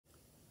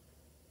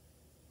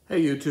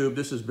Hey YouTube,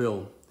 this is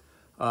Bill.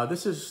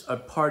 This is a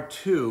part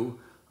 2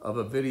 of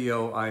a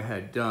video I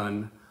had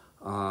done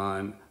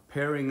on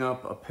pairing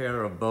up a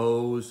pair of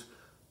Bose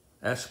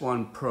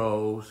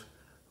S1Pros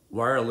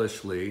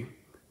wirelessly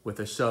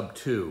with a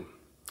Sub2.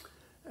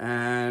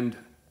 And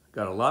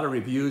got a lot of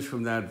reviews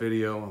from that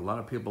video. A lot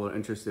of people are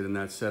interested in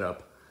that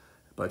setup.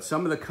 But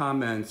some of the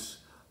comments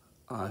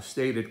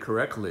stated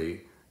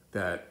correctly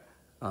that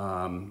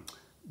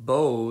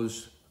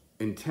Bose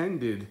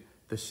intended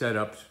the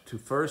setup to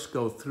first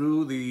go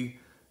through the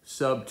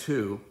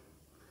Sub2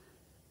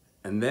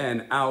 and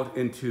then out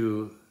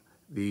into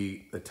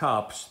the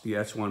tops, the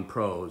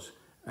S1Pros,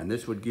 and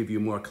this would give you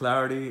more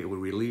clarity. It would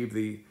relieve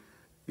the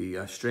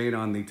strain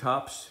on the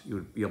tops. You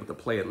would be able to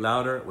play it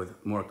louder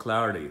with more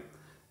clarity.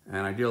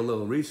 And I did a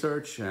little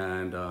research,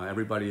 and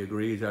everybody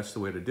agrees that's the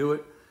way to do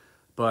it.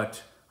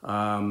 But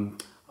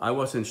I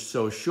wasn't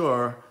so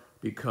sure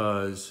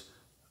because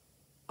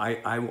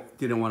I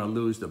didn't want to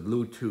lose the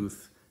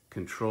Bluetooth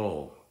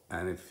control.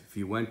 And if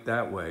you went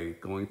that way,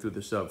 going through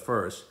the sub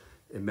first,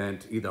 it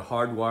meant either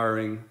hard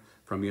wiring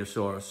from your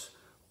source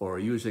or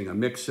using a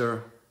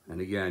mixer.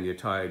 And again, you're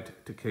tied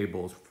to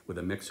cables with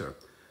a mixer.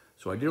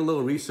 So I did a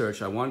little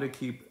research. I wanted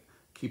to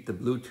keep the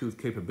Bluetooth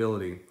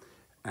capability,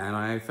 and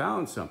I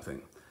found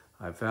something.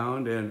 I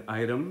found an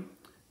item.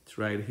 It's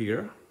right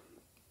here.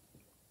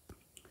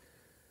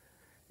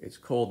 It's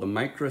called the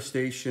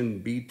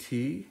MicroStation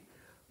BT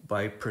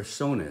by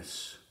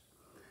Personas.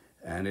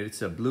 And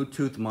it's a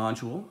Bluetooth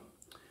module,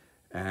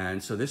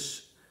 and so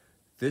this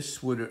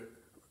would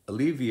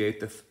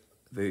alleviate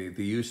the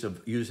use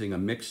of using a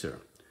mixer.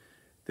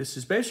 This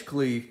is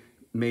basically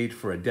made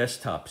for a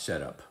desktop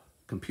setup,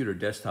 computer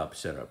desktop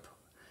setup,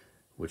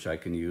 which I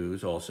can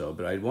use also,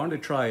 but I wanted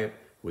to try it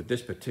with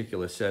this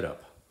particular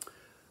setup.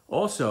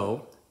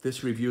 Also,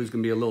 this review is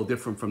going to be a little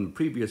different from the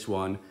previous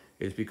one,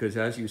 is because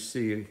as you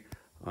see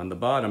on the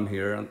bottom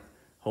here,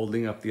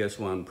 holding up the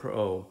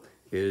S1Pro,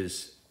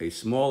 is a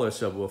smaller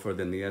subwoofer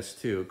than the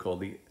S2 called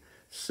the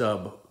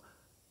Sub1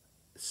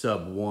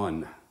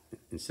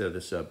 instead of the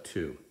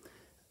Sub2.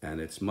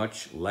 And it's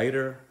much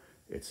lighter,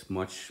 it's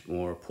much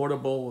more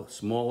portable,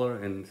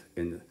 smaller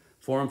in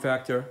form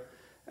factor.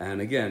 And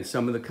again,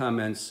 some of the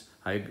comments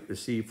I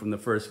received from the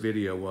first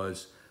video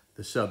was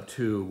the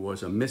Sub2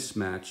 was a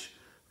mismatch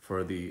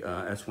for the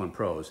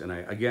S1Pros. And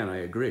I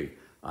agree.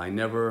 I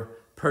never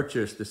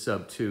purchased the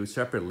Sub2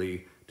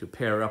 separately to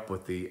pair up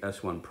with the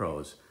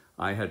S1Pros.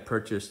 I had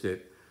purchased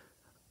it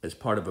as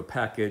part of a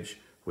package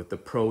with the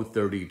Pro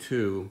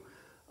 32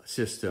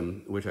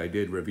 system, which I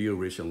did review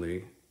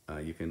recently.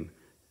 You can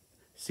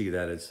see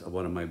that as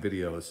one of my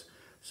videos.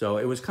 So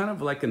it was kind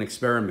of like an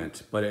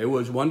experiment, but it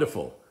was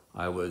wonderful.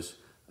 I was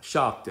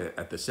shocked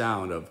at the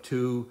sound of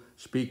 2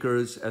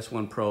 speakers,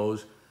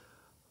 S1Pros,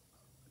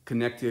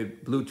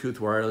 connected Bluetooth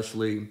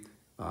wirelessly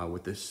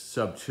with this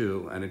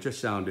Sub2, and it just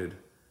sounded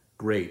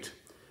great.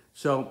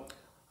 So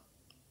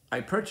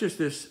I purchased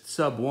this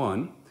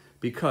Sub1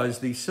 because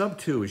the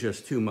Sub2 is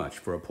just too much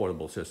for a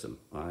portable system.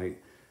 I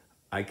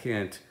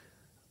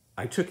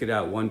took it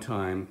out one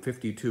time,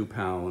 52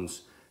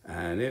 pounds,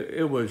 and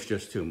it was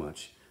just too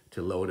much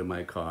to load in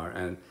my car.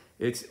 And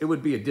it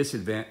would be a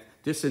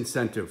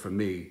disincentive for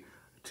me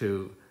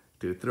to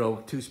throw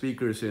 2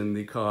 speakers in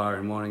the car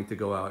and wanting to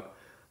go out,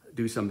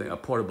 do something, a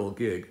portable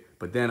gig,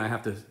 but then I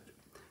have to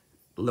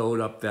load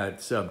up that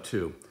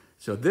Sub2.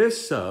 So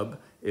this sub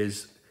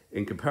is,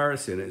 in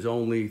comparison, is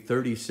only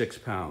 36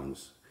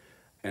 pounds.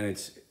 And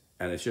it's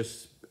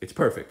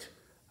perfect.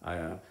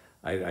 I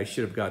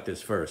should have got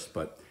this first,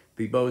 but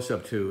the Bose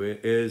Sub2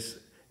 is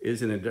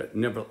in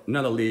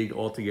another league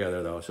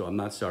altogether though, so I'm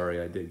not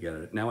sorry I did get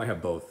it. Now I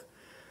have both.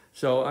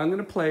 So I'm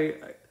gonna play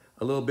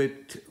a little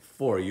bit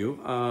for you.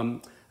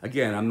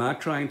 Again, I'm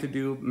not trying to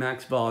do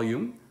max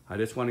volume. I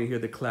just want to hear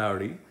the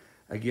clarity.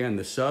 Again,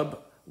 the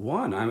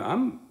Sub1,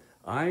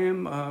 I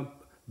am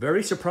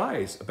very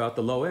surprised about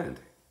the low end.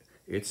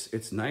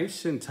 It's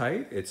nice and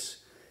tight. It's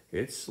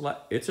a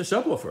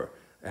subwoofer.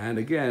 And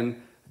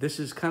again, this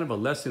is kind of a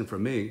lesson for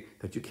me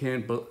that you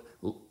can't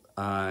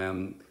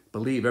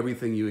believe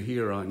everything you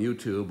hear on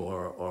YouTube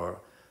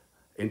or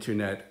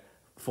internet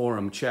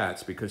forum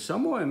chats, because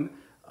someone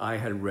I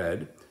had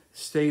read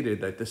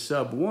stated that the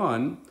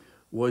Sub1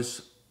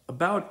 was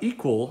about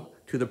equal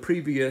to the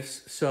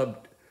previous B2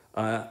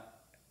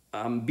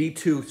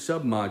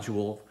 sub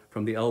module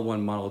from the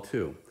L1 Model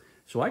 2.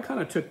 So I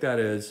kind of took that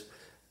as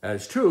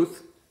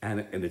truth,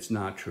 and it's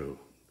not true.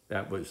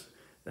 That was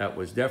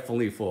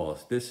definitely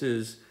false. This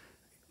is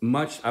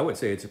much, I would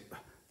say it's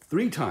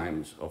 3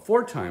 times or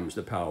 4 times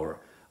the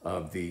power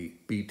of the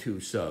B2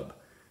 sub.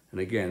 And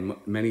again,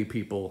 many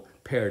people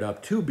paired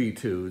up 2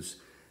 B2s,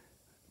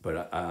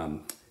 but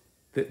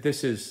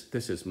this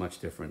is much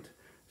different.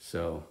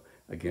 So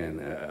again,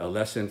 a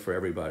lesson for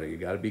everybody. You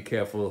got to be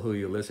careful who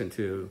you listen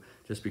to.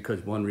 Just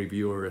because one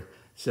reviewer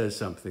says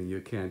something, you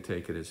can't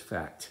take it as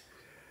fact.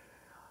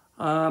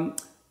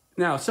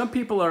 Now, some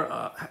people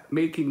are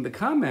making the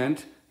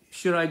comment,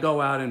 should I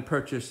go out and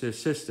purchase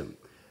this system?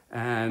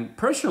 And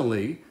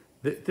personally,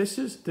 this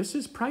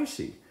is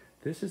pricey.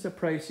 This is a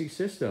pricey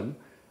system.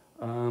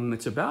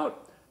 It's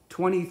about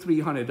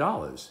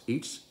 $2,300.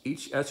 Each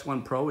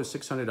S1 Pro is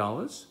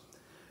 $600.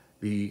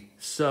 The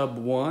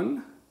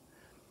Sub1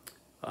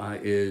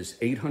 is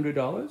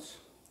 $800.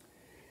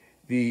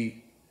 The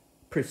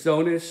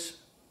PreSonus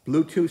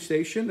Bluetooth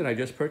station that I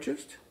just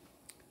purchased,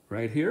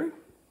 right here,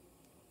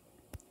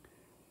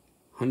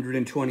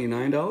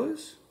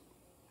 $129.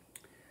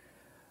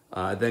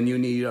 Then you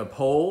need a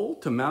pole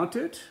to mount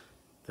it.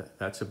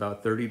 That's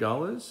about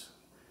 $30.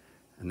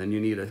 And then you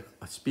need a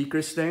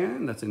speaker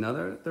stand. That's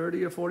another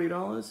 $30 or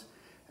 $40.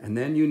 And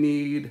then you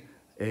need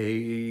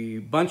a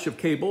bunch of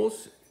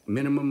cables,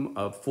 minimum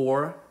of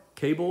 4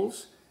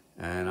 cables.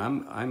 And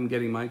I'm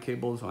getting my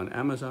cables on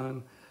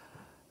Amazon.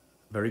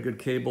 Very good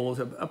cables,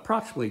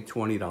 approximately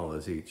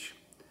 $20 each.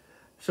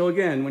 So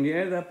again, when you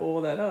add up all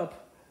that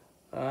up,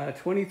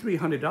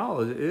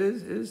 $2,300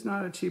 is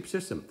not a cheap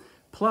system.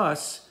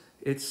 Plus,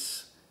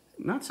 it's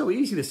not so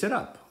easy to set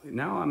up.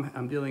 Now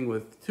I'm dealing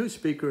with 2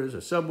 speakers, a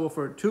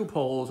subwoofer, 2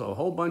 poles, a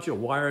whole bunch of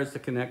wires to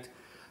connect.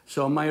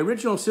 So my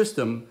original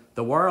system,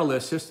 the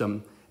wireless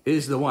system,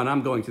 is the one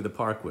I'm going to the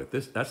park with.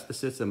 That's the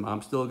system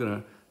I'm still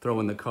gonna throw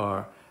in the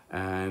car,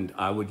 and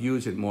I would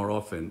use it more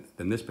often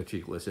than this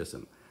particular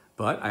system.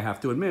 But I have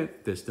to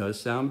admit, this does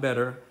sound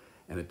better,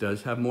 and it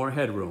does have more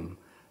headroom.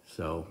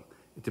 So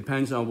it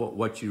depends on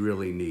what you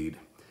really need.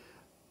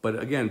 But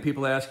again,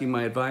 people asking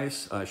my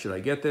advice, should I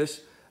get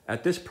this?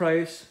 At this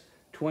price,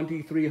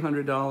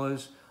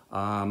 $2,300,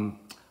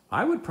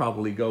 I would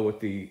probably go with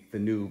the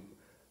new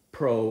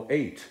Pro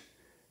 8,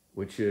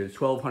 which is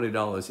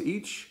 $1,200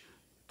 each,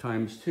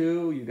 times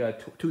 2, you got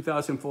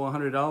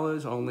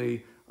 $2,400,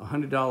 only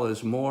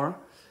 $100 more,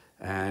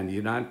 and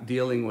you're not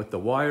dealing with the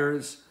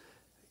wires.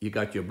 You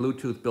got your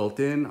Bluetooth built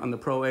in on the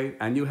Pro 8,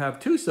 and you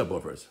have 2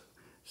 subwoofers.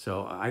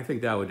 So I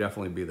think that would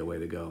definitely be the way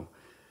to go.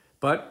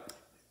 But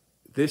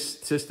this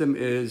system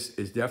is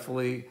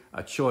definitely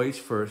a choice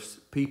for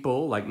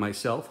people like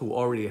myself who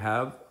already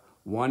have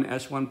one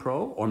S1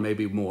 Pro, or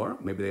maybe more.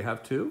 Maybe they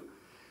have 2.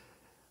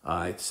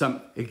 It's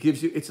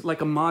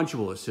like a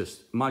modular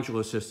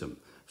system.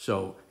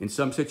 So in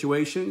some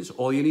situations,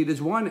 all you need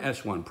is one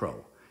S1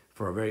 Pro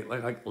for a very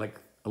like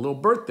a little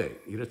birthday.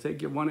 You just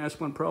take your one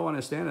S1 Pro on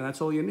a stand, and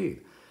that's all you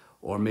need.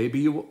 Or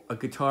maybe a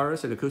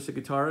guitarist, an acoustic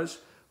guitarist,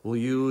 will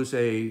use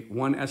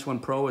one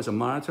S1 Pro as a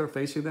monitor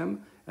facing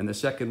them, and the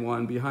second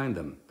one behind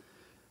them.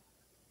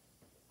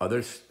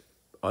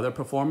 Other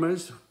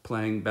performers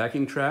playing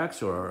backing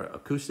tracks or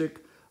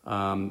acoustic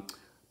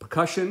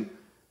percussion,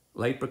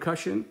 light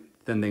percussion,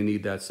 then they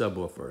need that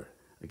subwoofer.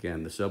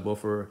 Again, the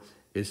subwoofer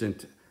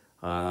isn't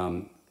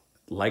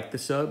like the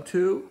Sub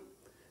 2,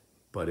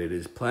 but it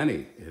is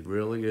plenty. It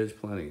really is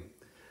plenty.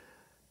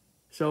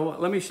 So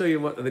let me show you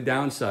what the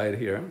downside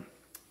here.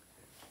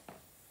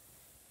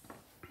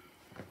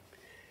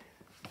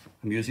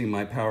 I'm using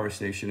my power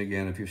station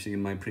again. If you've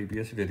seen my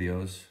previous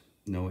videos,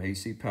 no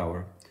AC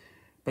power.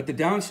 But the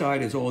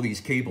downside is all these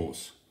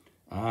cables.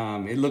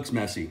 It looks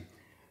messy.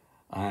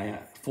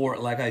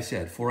 Like I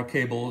said, 4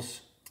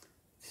 cables,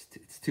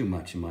 it's too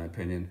much in my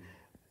opinion.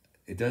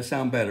 It does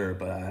sound better,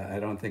 but I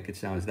don't think it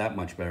sounds that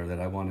much better that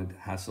I wanted to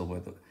hassle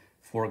with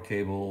 4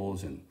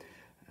 cables and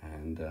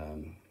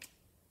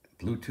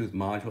Bluetooth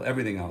module,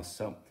 everything else.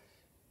 So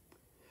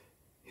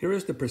here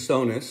is the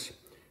PreSonus,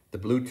 the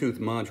Bluetooth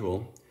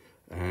module.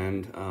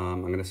 And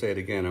I'm going to say it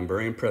again, I'm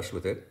very impressed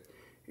with it.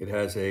 It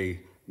has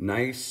a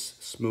nice,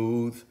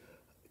 smooth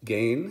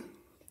gain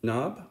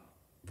knob,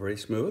 very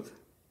smooth.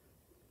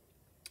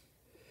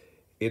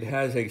 It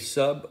has a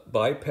sub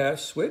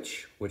bypass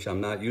switch, which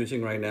I'm not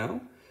using right now,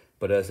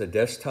 but as a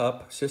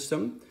desktop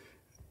system,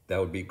 that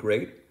would be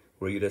great,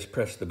 where you just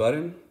press the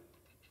button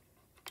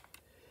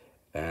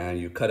and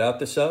you cut out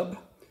the sub,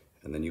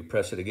 and then you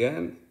press it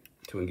again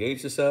to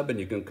engage the sub, and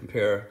you can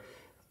compare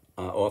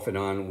off and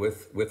on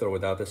with or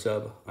without the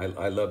sub.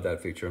 I love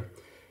that feature.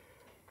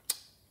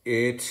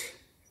 It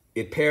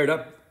paired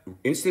up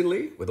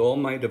instantly with all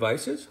my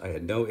devices. I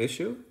had no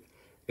issue.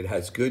 It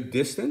has good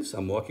distance.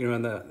 I'm walking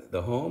around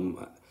the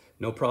home,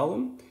 no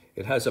problem.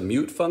 It has a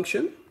mute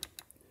function,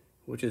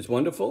 which is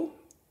wonderful.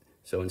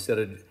 So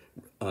instead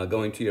of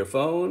going to your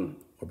phone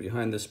or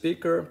behind the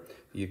speaker,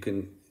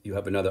 you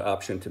have another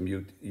option to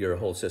mute your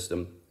whole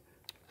system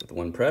with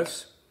one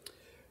press.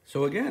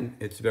 So again,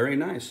 it's very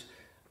nice.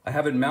 I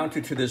have it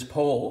mounted to this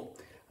pole.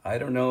 I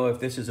don't know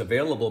if this is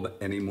available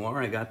anymore.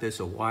 I got this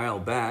a while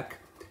back.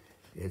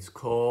 It's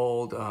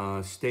called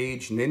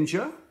Stage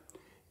Ninja.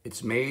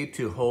 It's made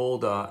to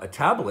hold a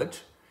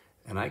tablet,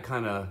 and I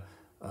kind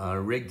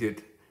of rigged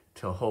it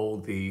to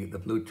hold the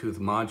Bluetooth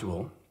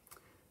module.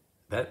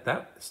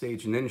 That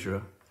Stage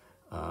Ninja,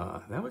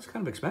 that was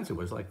kind of expensive. It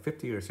was like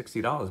 $50 or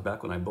 $60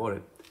 back when I bought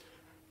it.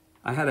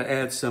 I had to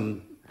add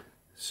some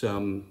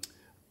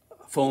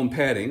foam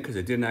padding because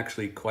it didn't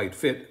actually quite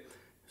fit.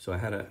 So I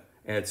had to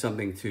add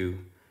something to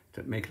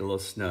make it a little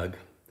snug.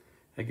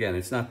 Again,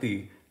 it's not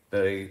the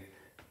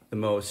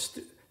most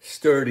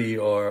sturdy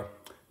or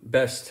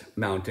best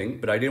mounting,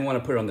 but I didn't want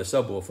to put it on the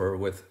subwoofer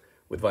with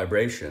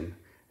vibration.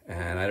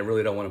 And I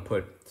really don't want to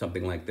put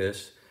something like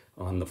this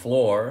on the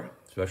floor.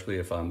 especially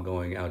if I'm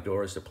going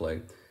outdoors to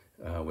play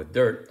with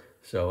dirt.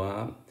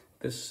 So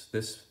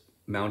this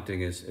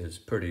mounting is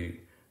pretty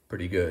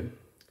good.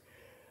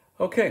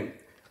 Okay,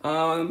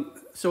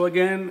 so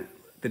again,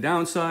 the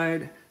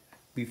downside,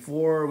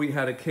 before we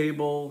had a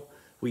cable,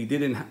 we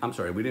didn't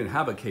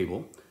have a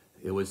cable.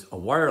 It was a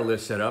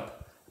wireless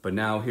setup, but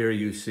now here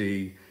you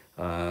see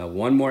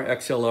one more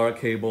XLR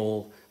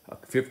cable,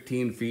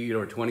 15 feet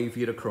or 20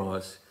 feet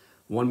across,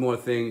 one more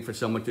thing for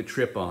someone to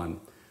trip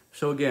on.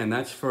 So again,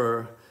 that's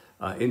for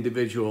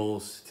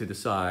individuals to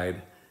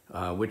decide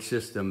which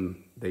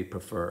system they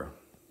prefer.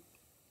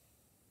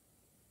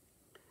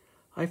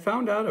 I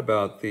found out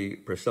about the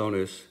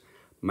PreSonus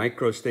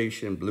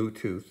MicroStation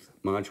Bluetooth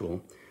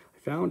module. I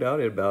found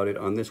out about it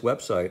on this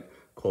website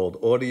called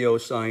Audio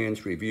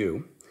Science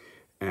Review,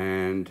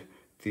 and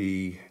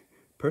the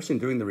person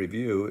doing the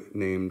review,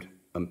 named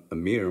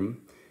Amir,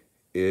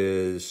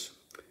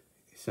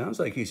 sounds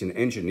like he's an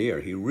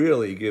engineer. He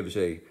really gives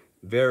a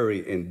very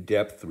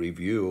in-depth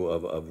review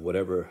of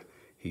whatever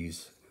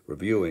he's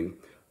reviewing.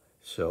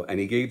 So, and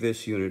he gave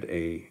this unit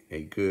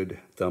a good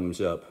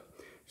thumbs up.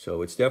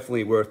 So it's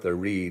definitely worth a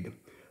read.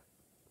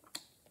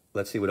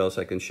 Let's see what else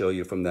I can show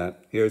you from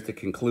that. Here's the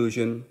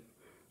conclusion.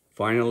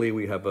 Finally,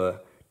 we have a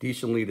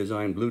decently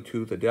designed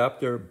Bluetooth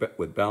adapter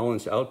with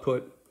balanced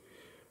output.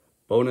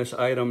 Bonus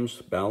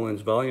items: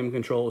 balanced volume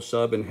control,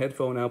 sub and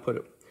headphone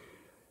output.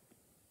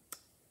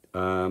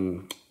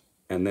 And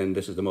then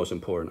this is the most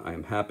important. I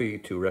am happy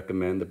to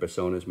recommend the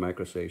PreSonus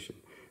MicroStation.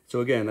 So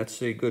again,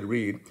 that's a good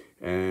read,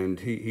 and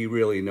he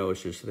really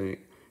knows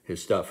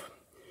his stuff.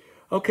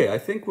 Okay, I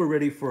think we're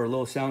ready for a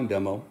little sound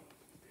demo.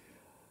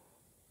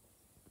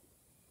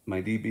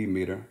 My dB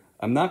meter.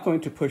 I'm not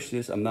going to push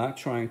this. I'm not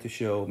trying to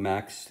show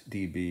max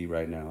dB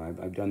right now.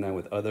 I've done that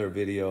with other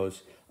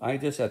videos.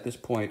 At this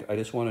point, I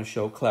just want to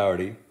show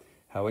clarity,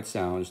 how it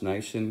sounds,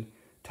 nice and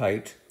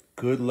tight,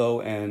 good low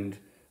end,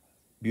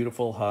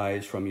 beautiful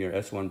highs from your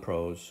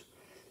S1Pros.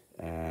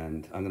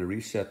 And I'm going to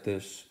reset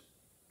this.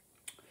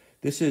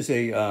 This is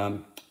a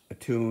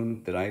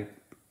tune that I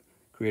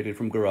created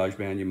from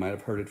GarageBand. You might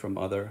have heard it from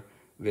other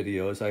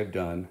videos I've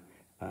done.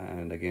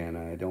 And again,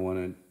 I don't want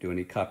to do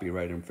any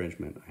copyright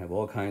infringement. I have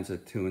all kinds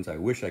of tunes I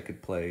wish I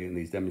could play in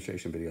these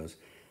demonstration videos,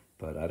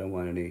 but I don't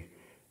want any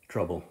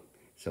trouble.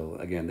 So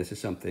again, this is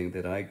something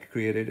that I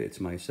created. It's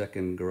my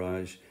second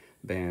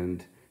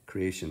GarageBand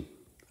creation.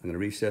 I'm going to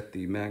reset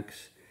the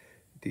max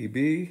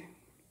dB,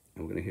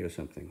 and we're going to hear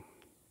something.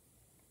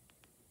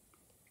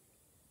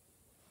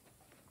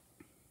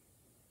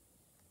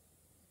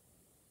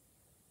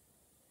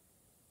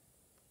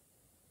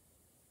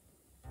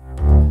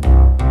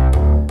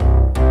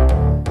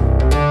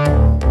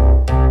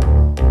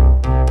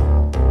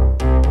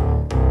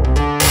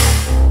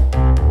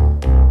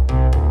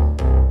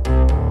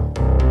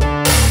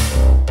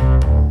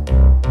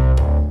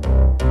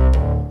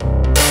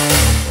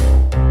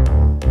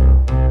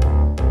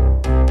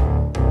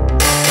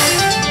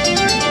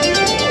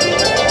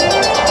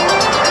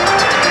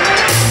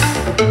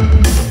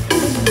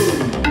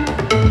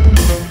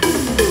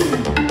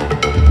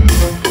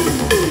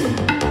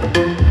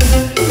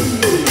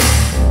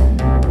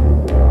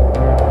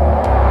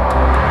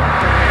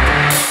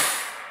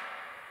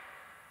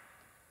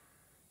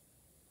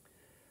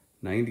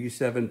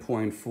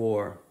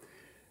 .4,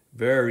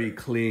 very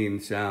clean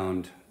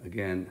sound.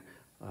 Again,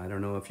 I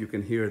don't know if you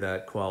can hear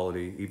that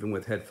quality, even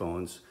with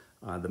headphones.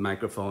 The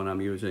microphone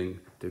I'm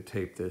using to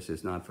tape this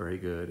is not very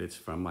good. It's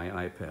from my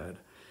iPad,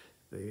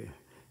 the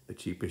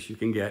cheapest you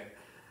can get,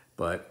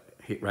 but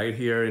right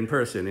here in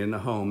person, in the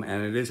home,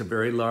 and it is a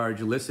very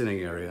large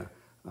listening area.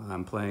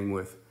 I'm playing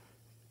with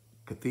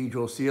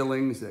cathedral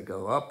ceilings that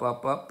go up,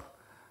 up, up,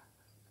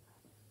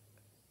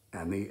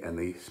 and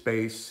the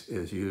space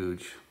is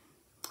huge.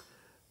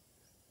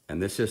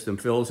 And this system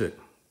fills it.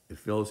 It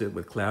fills it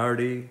with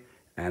clarity.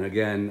 And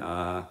again,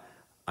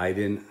 I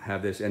didn't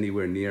have this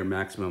anywhere near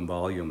maximum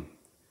volume.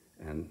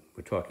 And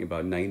we're talking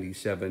about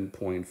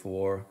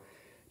 97.4.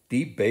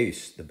 Deep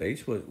bass. The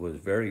bass was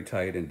very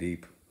tight and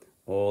deep.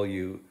 All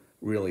you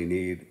really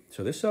need.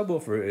 So this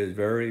subwoofer is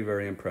very,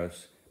 very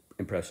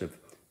impressive.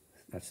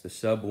 That's the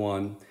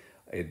Sub1.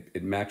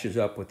 It matches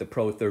up with the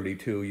Pro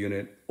 32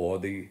 unit or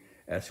the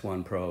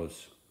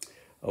S1Pros.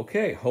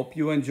 Okay, hope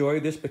you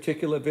enjoyed this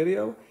particular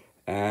video.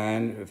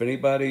 And if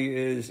anybody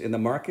is in the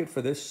market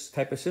for this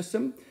type of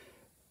system,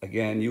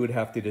 again, you would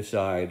have to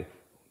decide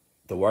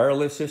the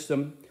wireless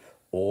system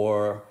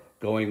or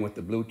going with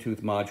the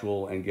Bluetooth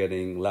module and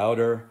getting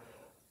louder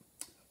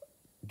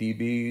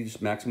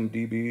dBs, maximum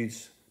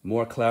dBs,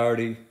 more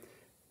clarity.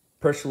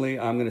 Personally,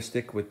 I'm going to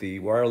stick with the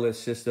wireless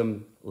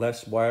system,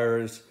 less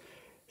wires,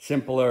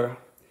 simpler.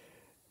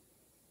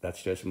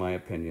 That's just my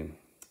opinion.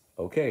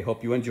 Okay,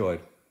 hope you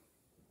enjoyed.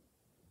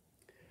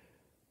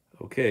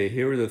 Okay,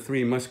 here are the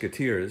three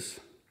musketeers,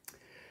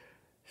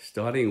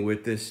 starting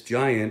with this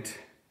giant,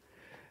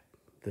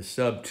 the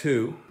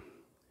Sub2.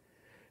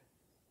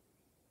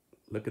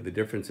 Look at the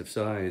difference of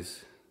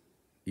size,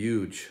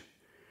 huge.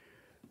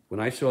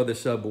 When I saw the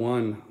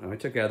Sub1, I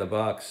took it out of the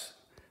box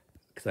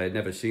because I had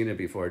never seen it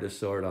before. I just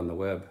saw it on the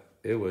web.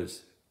 it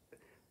was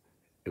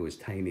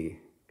tiny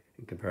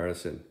in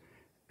comparison.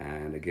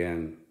 And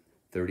again,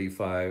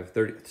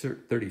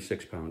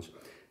 36 pounds,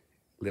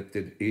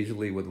 lifted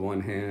easily with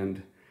one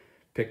hand,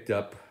 picked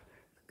up.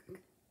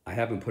 I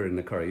haven't put it in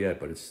the car yet,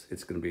 but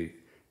it's going to be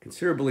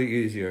considerably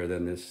easier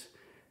than this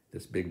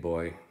big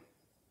boy,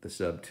 the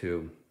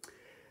Sub2.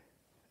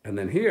 And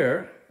then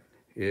here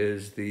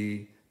is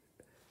the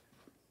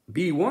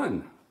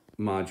B1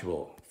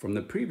 module from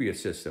the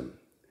previous system.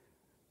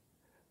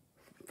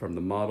 From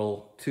the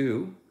Model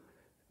 2,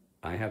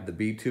 I have the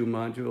B2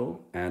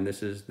 module, and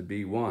this is the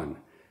B1.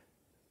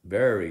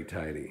 Very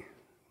tiny.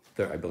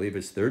 I believe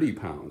it's 30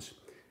 pounds.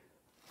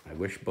 I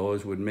wish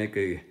Bose would make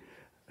a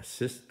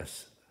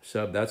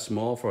sub that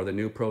small for the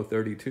new Pro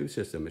 32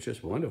 system. It's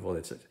just wonderful.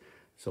 It's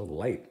so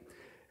light.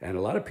 And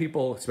a lot of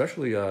people,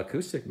 especially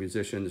acoustic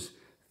musicians,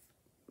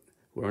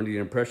 were under the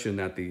impression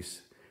that the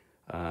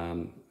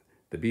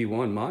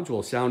B1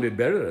 module sounded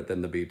better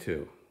than the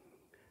B2.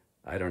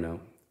 I don't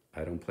know.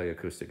 I don't play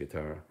acoustic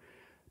guitar.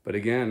 But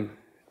again,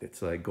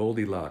 it's like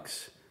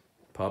Goldilocks.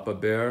 Papa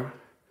Bear,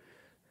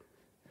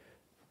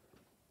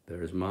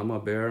 there's Mama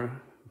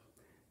Bear,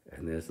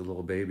 and there's the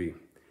little baby.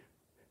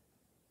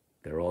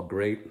 They're all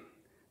great,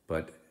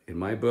 but in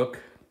my book,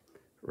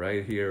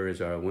 right here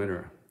is our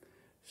winner,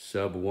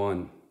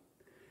 Sub1.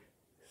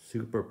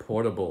 Super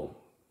portable,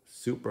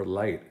 super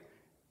light,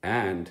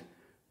 and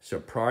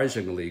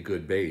surprisingly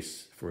good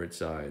bass for its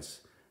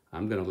size.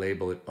 I'm gonna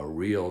label it a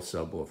real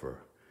subwoofer,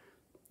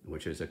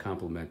 which is a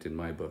compliment in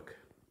my book.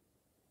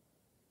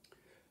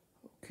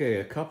 Okay,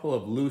 a couple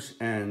of loose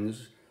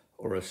ends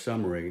or a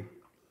summary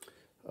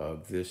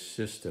of this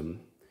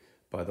system.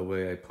 By the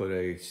way, I put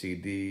a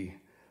CD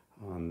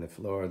on the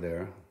floor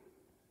there.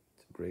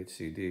 It's a great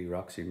CD,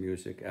 Roxy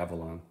Music,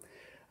 Avalon.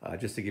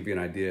 Just to give you an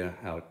idea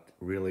how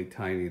really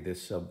tiny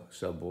this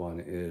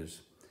Sub1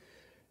 is.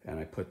 And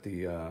I put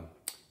the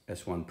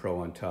S1Pro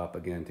on top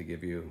again to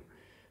give you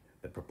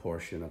the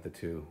proportion of the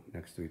two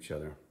next to each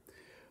other.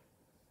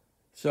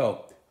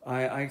 So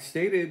I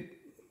stated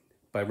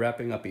by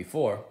wrapping up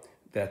before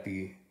that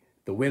the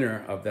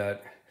winner of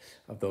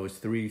those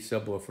three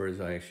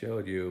subwoofers I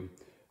showed you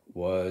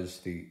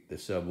was the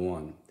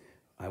Sub1.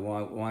 I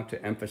want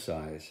to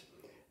emphasize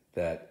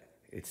that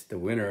it's the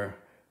winner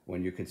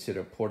when you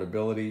consider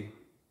portability,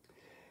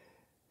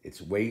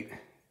 its weight,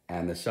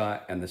 and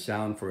the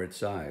sound for its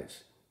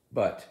size.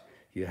 But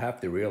you have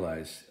to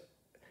realize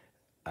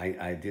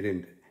I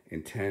didn't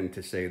intend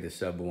to say the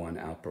Sub1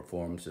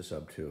 outperforms the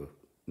Sub2,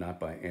 not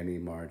by any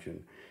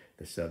margin.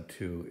 The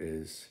Sub2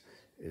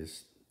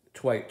 is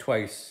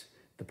twice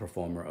the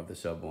performer of the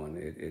Sub1.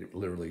 It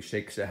literally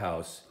shakes a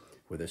house,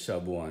 where the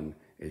Sub1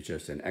 is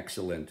just an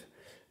excellent,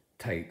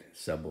 tight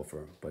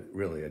subwoofer, but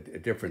really a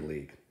different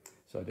league.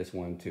 So I just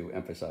wanted to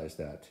emphasize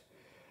that.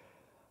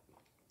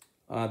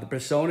 The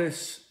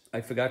PreSonus,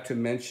 I forgot to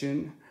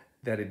mention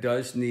that it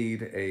does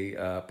need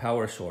a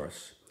power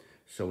source.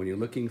 So when you're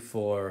looking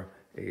for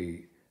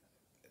a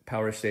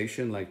power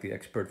station like the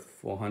Expert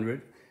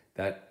 400,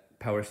 that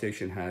power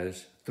station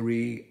has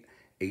 3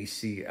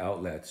 AC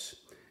outlets.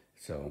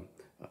 So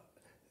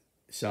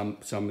some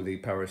of the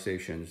power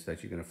stations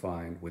that you're going to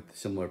find with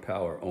similar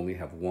power only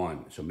have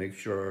 1. So make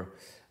sure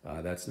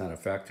that's not a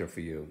factor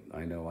for you.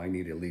 I know I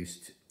need at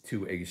least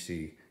 2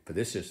 AC for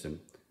this system,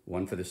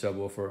 1 for the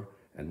subwoofer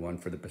and 1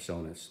 for the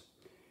PreSonus.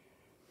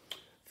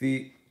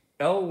 The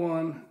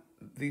L1,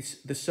 the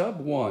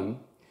Sub1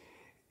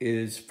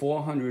 is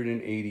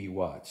 480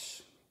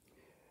 watts.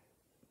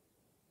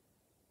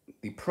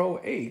 The Pro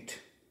 8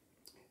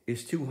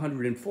 is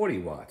 240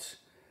 watts.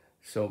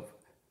 So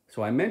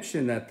I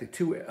mentioned that the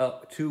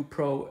two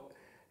Pro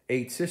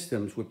 8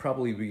 systems would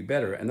probably be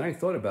better, and then I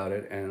thought about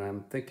it, and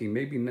I'm thinking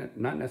maybe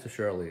not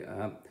necessarily.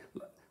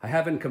 I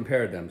haven't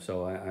compared them,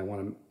 so I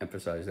want to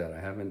emphasize that. I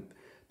haven't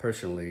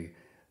personally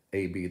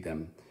A/B'd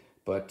them.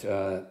 But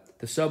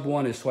the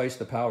Sub1 is twice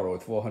the power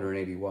with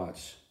 480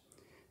 watts.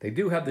 They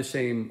do have the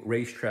same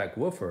racetrack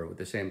woofer with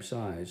the same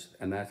size,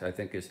 and that, I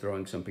think, is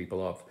throwing some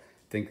people off,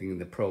 thinking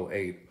the Pro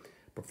 8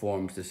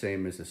 performs the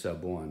same as the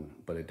Sub1,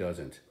 but it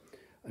doesn't.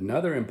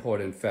 Another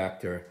important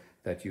factor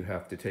that you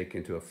have to take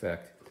into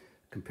effect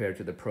compared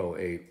to the Pro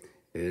 8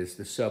 is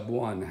the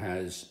Sub1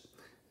 has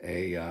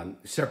a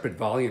separate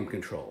volume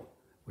control,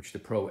 which the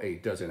Pro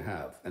 8 doesn't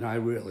have. And I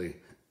really,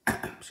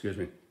 excuse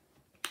me,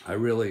 I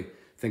really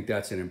think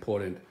that's an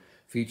important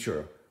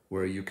feature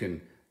where you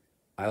can,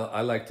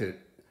 I like to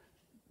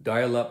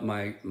dial up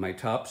my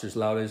tops as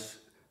loud as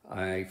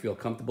I feel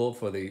comfortable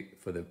for the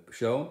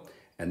show,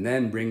 and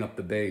then bring up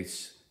the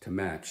bass to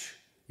match.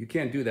 You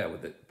can't do that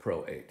with the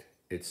Pro 8.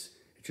 It's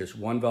just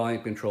one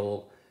volume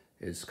control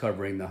is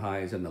covering the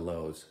highs and the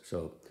lows.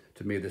 So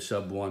to me, the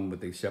Sub1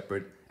 with the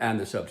separate, and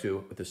the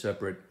Sub2 with the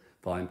separate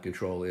volume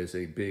control is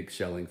a big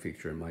selling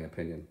feature in my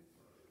opinion.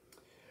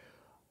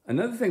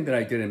 Another thing that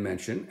I didn't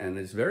mention, and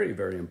is very,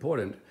 very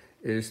important,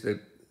 is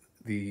that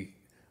the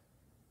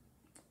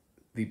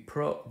Bose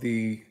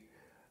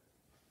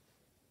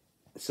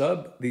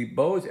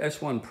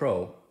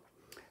S1Pro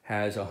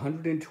has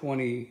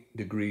 120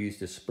 degrees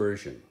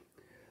dispersion.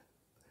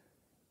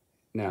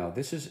 Now,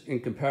 this is in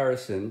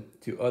comparison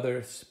to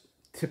other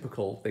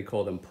typical, they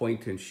call them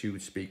point and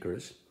shoot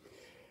speakers.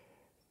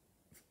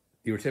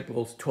 Your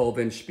typical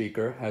 12-inch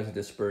speaker has a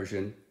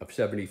dispersion of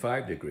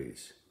 75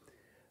 degrees.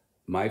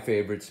 My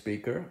favorite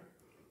speaker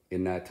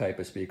in that type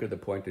of speaker, the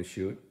point and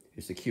shoot,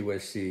 is the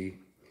QSC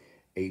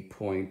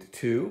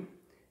 8.2,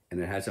 and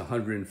it has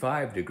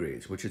 105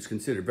 degrees, which is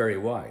considered very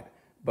wide.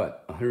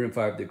 But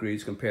 105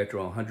 degrees compared to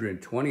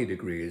 120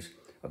 degrees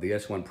of the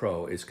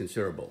S1Pro is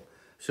considerable.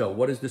 So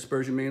what does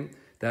dispersion mean?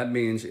 That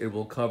means it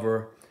will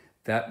cover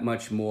that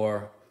much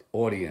more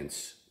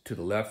audience to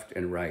the left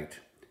and right.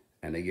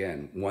 And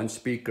again, one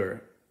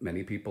speaker,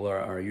 many people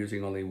are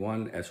using only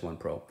one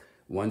S1Pro.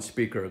 One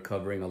speaker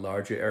covering a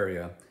larger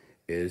area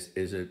is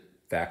a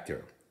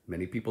factor.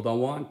 Many people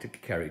don't want to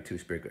carry two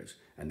speakers,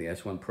 and the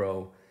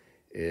S1Pro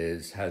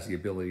has the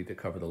ability to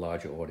cover the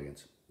larger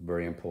audience.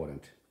 Very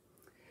important.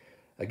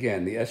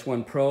 Again, the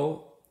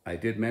S1Pro, I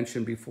did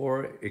mention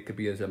before, it could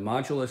be as a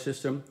modular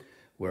system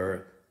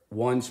where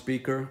one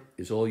speaker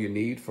is all you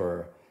need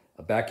for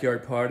a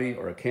backyard party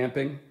or a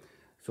camping.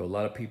 So a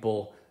lot of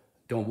people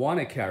don't want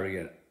to carry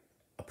a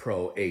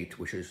Pro 8,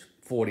 which is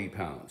 40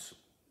 pounds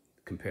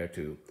compared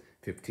to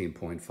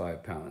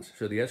 15.5 pounds.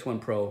 So the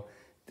S1Pro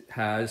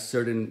has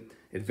certain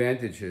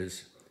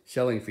advantages,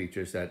 selling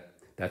features,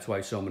 that's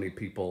why so many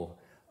people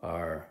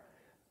are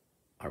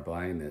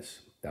buying this,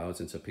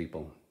 thousands of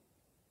people.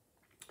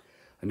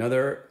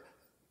 Another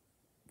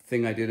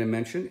thing I didn't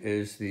mention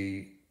is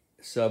the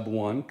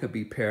Sub1 could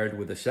be paired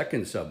with a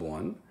second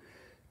Sub1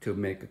 to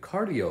make a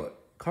cardio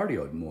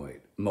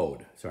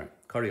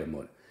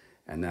mode.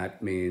 And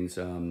that means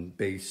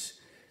bass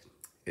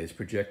is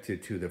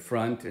projected to the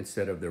front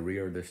instead of the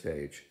rear of the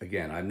stage.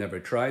 Again, I've never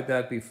tried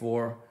that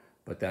before,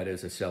 but that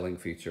is a selling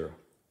feature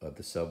of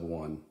the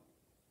Sub1.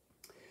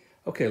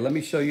 Okay, let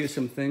me show you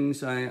some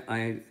things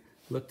I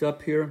looked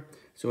up here.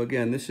 So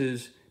again, this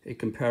is a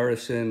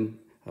comparison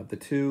of the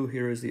two.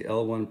 Here is the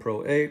L1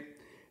 Pro 8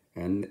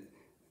 and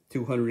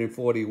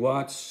 240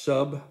 watts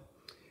sub.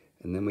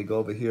 And then we go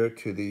over here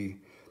to the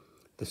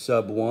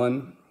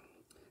Sub1,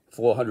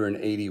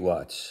 480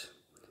 watts,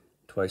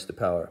 twice the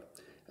power.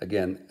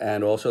 Again,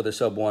 and also the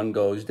Sub1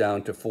 goes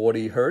down to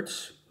 40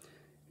 hertz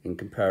in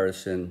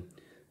comparison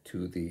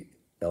to the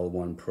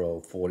L1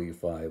 Pro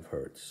 45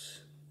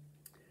 hertz.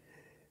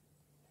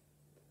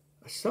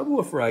 A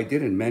subwoofer I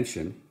didn't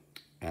mention,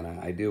 and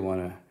I do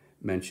want to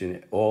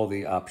mention all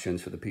the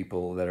options for the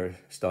people that are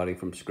starting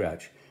from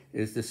scratch,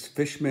 is this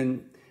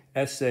Fishman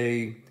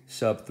SA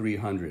Sub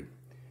 300.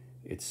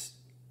 It's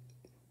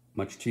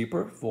much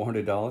cheaper,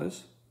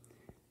 $400.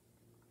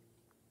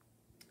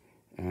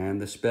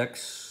 And the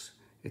specs,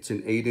 it's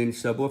an 8-inch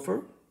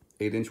subwoofer,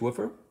 8-inch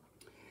woofer.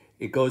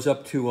 It goes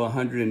up to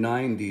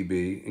 109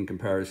 dB in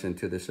comparison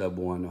to the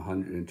Sub1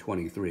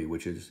 123,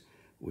 which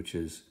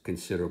is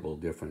considerable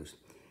difference.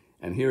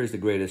 And here is the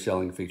greatest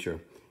selling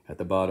feature. At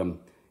the bottom,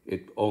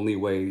 it only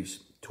weighs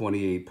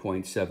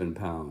 28.7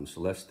 pounds,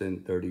 less than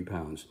 30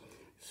 pounds.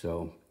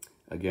 So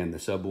again, the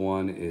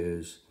Sub1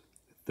 is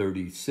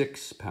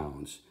 36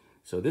 pounds.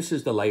 So this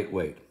is the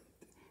lightweight,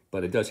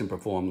 but it doesn't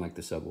perform like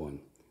the Sub1.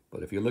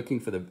 But if you're looking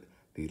for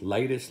the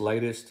lightest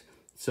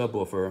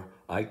subwoofer,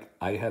 I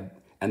have,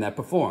 and that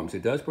performs.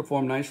 It does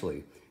perform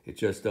nicely. It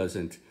just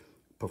doesn't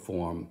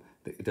perform,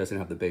 it doesn't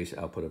have the bass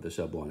output of the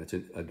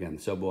Sub1. Again,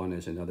 the Sub1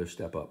 is another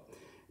step up.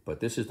 But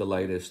this is the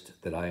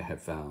lightest that I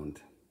have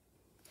found.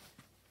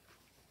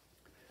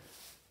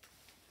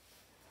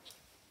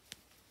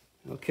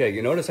 Okay,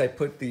 you notice I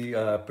put the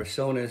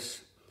PreSonus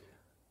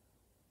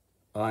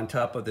on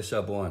top of the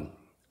Sub1.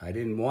 I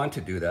didn't want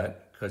to do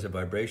that because of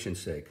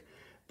vibration's sake,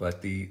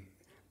 but the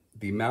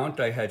mount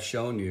I had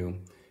shown you,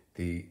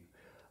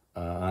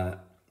 I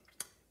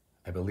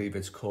believe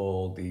it's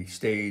called the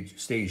Stage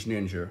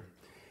Ninja.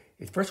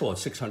 First of all,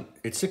 it's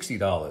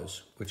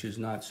 $60, which is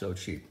not so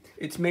cheap.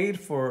 It's made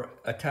for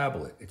a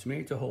tablet. It's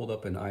made to hold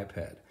up an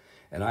iPad.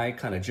 And I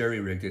kind of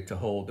jerry-rigged it to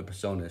hold the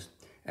PreSonus.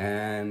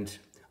 And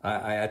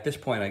at this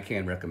point, I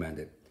can't recommend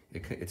it.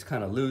 It's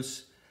kind of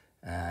loose,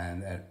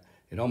 and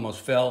it almost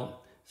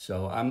fell.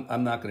 So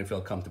I'm not going to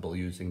feel comfortable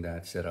using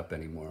that setup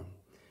anymore.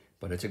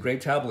 But it's a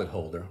great tablet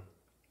holder.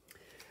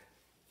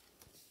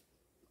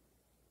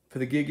 For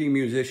the gigging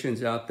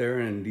musicians out there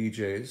and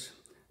DJs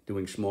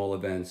doing small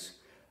events,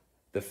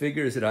 the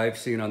figures that I've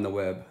seen on the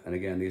web, and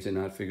again, these are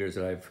not figures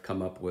that I've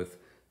come up with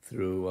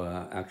through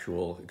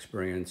actual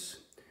experience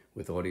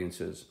with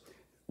audiences.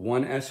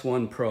 One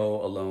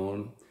S1Pro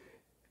alone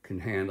can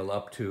handle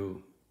up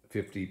to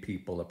 50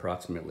 people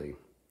approximately.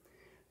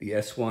 The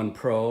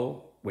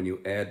S1Pro, when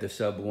you add the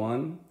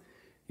Sub1,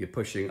 you're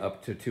pushing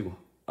up to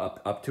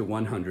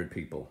 100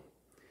 people.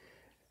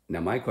 Now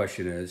my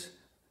question is,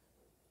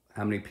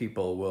 how many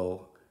people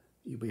will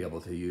you be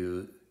able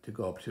to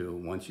go up to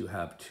once you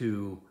have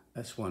two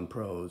S1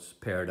 Pros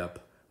paired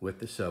up with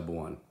the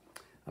Sub1?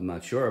 I'm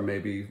not sure,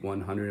 maybe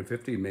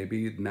 150,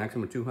 maybe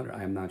maximum 200,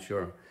 I'm not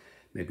sure.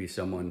 Maybe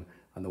someone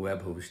on the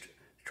web who's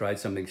tried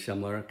something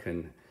similar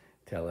can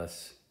tell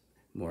us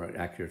more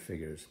accurate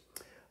figures.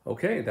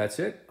 Okay, that's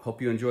it.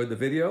 Hope you enjoyed the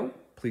video.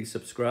 Please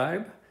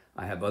subscribe,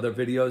 I have other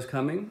videos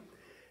coming.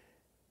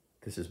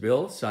 This is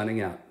Bill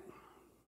signing out.